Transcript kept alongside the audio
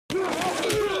All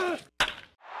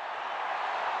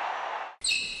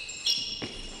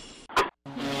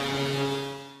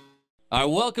right,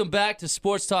 welcome back to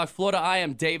Sports Talk Florida. I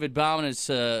am David Baumann. It's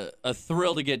a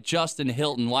thrill to get Justin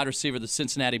Hilton, wide receiver of the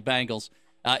Cincinnati Bengals,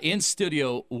 in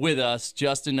studio with us.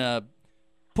 Justin,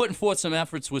 putting forth some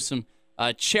efforts with some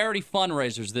charity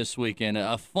fundraisers this weekend.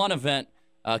 A fun event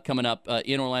coming up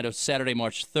in Orlando Saturday,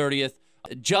 March 30th.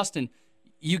 Justin,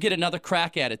 you get another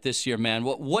crack at it this year, man.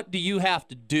 What do you have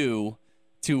to do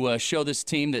to show this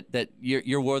team that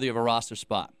you're worthy of a roster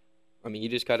spot? I mean, you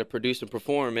just got to produce and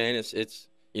perform, man. It's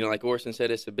you know, like Orson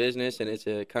said, it's a business, and it's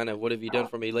a kind of what have you done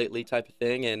for me lately type of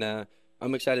thing. And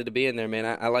I'm excited to be in there, man.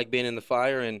 I like being in the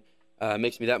fire, and it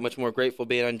makes me that much more grateful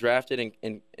being undrafted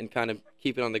and kind of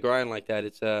keeping on the grind like that.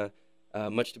 It's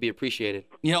much to be appreciated.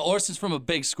 You know, Orson's from a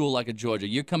big school like a Georgia.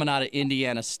 You're coming out of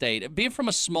Indiana State. Being from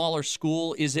a smaller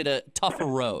school, is it a tougher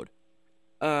road?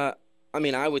 I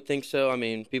mean, I would think so. I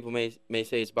mean, people may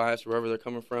say it's biased wherever they're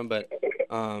coming from, but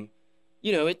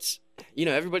you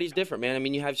know, everybody's different, man. I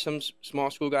mean, you have some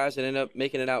small school guys that end up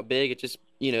making it out big. It just,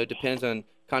 depends on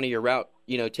kind of your route,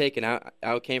 taken.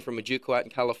 I came from a JUCO out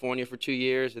in California for 2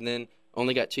 years, and then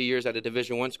only got 2 years at a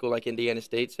Division I school like Indiana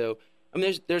State. So, I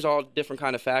mean, there's all different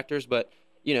kind of factors, but,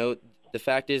 the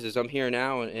fact is I'm here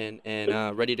now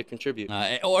and ready to contribute.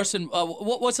 Orson,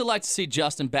 what's it like to see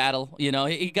Justin battle? You know,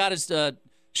 he got his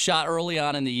shot early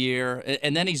on in the year,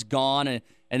 and then he's gone,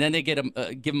 and then they give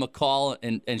him a call,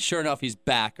 and sure enough, he's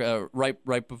back right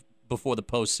before the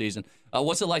postseason.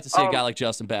 What's it like to see a guy like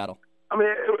Justin battle? I mean,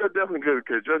 it was definitely good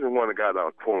because Justin was the guy that I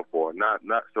was pulling for. Not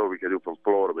so because he was from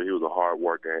Florida, but he was a hard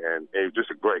worker and just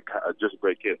a great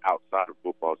kid outside of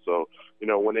football. So,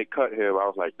 when they cut him, I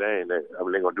was like, dang, they're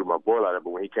gonna do my boy like that.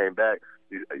 But when he came back,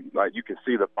 you can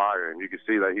see the fire, and you can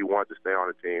see that he wanted to stay on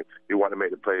the team. He wanted to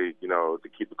make the play, to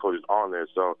keep the coaches on there.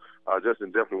 So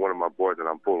Justin definitely one of my boys that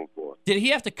I'm pulling for. Did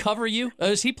he have to cover you?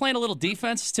 Is he playing a little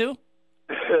defense too?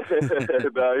 No, he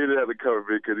didn't have to cover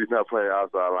me because he's not playing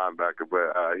outside linebacker,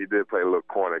 but he did play a little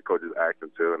corner at coach's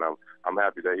action too, and I'm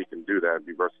happy that he can do that and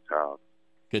be versatile.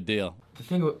 Good deal. The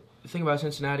thing about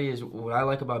Cincinnati is what I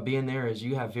like about being there is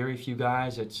you have very few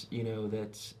guys that's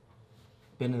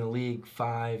been in the league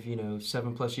 5,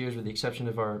 7+ years, with the exception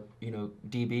of our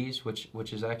DBs,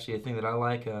 which is actually a thing that I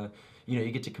like.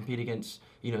 You get to compete against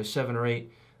 7 or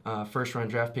 8 first-round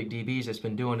draft pick DBs that's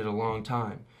been doing it a long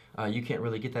time. You can't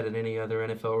really get that in any other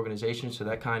NFL organization, so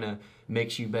that kind of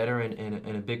makes you better,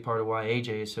 and a big part of why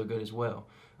AJ is so good as well.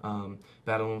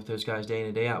 Battling with those guys day in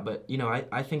and day out. But,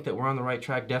 I think that we're on the right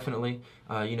track, definitely.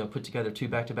 Put together 2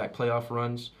 back-to-back playoff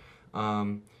runs,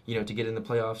 to get in the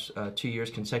playoffs 2 years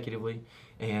consecutively.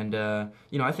 And,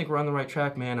 I think we're on the right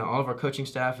track, man. All of our coaching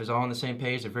staff is all on the same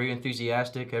page. They're very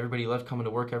enthusiastic. Everybody loves coming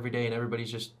to work every day, and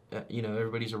everybody's just,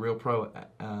 everybody's a real pro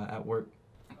at work.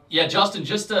 Yeah, Justin,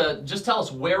 just tell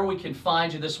us where we can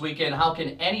find you this weekend. How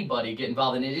can anybody get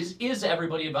involved in it? Is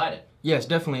everybody invited? Yes,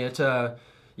 definitely. It's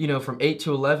from 8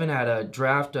 to 11 at a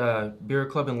Draft Beer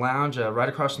Club and Lounge right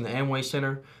across from the Amway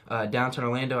Center, downtown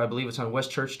Orlando. I believe it's on West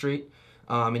Church Street.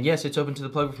 And yes, it's open to the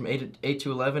public from 8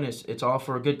 to 11. It's all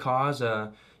for a good cause.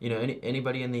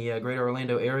 Anybody in the greater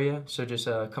Orlando area. So just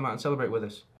come out and celebrate with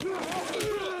us.